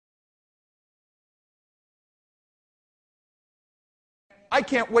I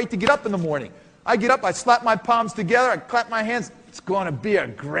can't wait to get up in the morning. I get up, I slap my palms together, I clap my hands. It's going to be a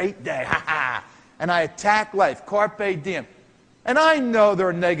great day. Ha ha. And I attack life. Carpe diem. And I know there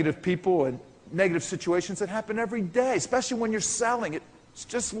are negative people and negative situations that happen every day, especially when you're selling. It's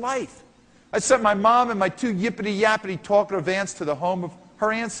just life. I sent my mom and my two yippity-yappity talkative aunts to the home of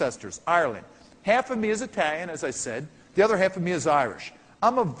her ancestors, Ireland. Half of me is Italian, as I said. The other half of me is Irish.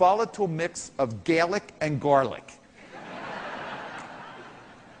 I'm a volatile mix of Gaelic and garlic.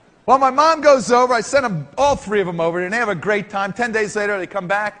 Well, my mom goes over. I sent them, all three of them over, and they have a great time. 10 days later, they come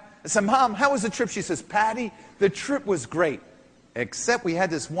back. I said, Mom, how was the trip? She says, Patty, the trip was great, except we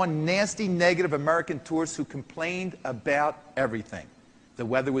had this one nasty, negative American tourist who complained about everything. The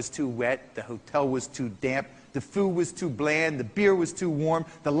weather was too wet. The hotel was too damp. The food was too bland. The beer was too warm.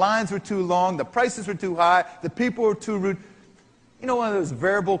 The lines were too long. The prices were too high. The people were too rude. You know, one of those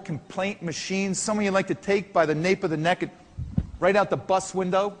variable complaint machines, some of you like to take by the nape of the neck and right out the bus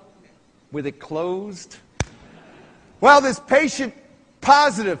window with it closed? Well, this patient,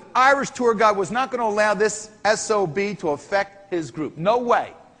 positive Irish tour guide was not going to allow this SOB to affect his group. No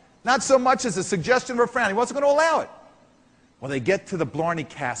way. Not so much as a suggestion of a frown. He wasn't going to allow it. Well, they get to the Blarney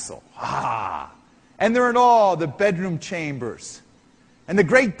Castle. And they're in all the bedroom chambers and the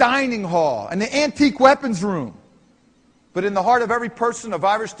great dining hall and the antique weapons room. But in the heart of every person of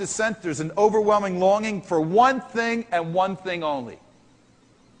Irish descent, there's an overwhelming longing for one thing and one thing only.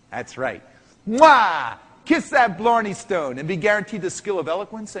 That's right. Mwah! Kiss that Blarney Stone and be guaranteed the skill of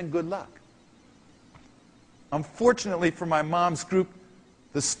eloquence and good luck. Unfortunately for my mom's group,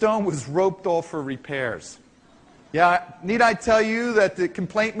 the stone was roped off for repairs. Yeah, need I tell you that the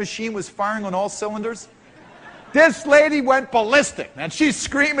complaint machine was firing on all cylinders? This lady went ballistic, and she's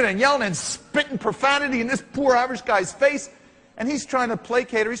screaming and yelling and spitting profanity in this poor Irish guy's face, and he's trying to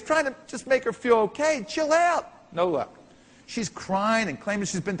placate her. He's trying to just make her feel okay. Chill out. No luck. She's crying and claiming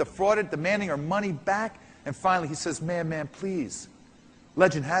she's been defrauded, demanding her money back, and finally he says, ma'am, please.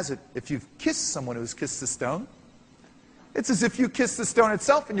 Legend has it, if you've kissed someone who's kissed the stone, it's as if you kissed the stone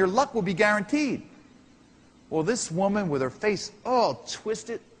itself, and your luck will be guaranteed. Well, this woman with her face all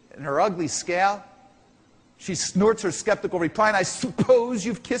twisted and her ugly scowl, she snorts her skeptical reply, and I suppose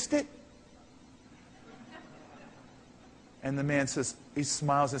you've kissed it? And the man says, he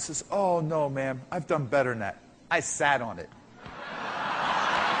smiles and says, oh, no, ma'am, I've done better than that. I sat on it.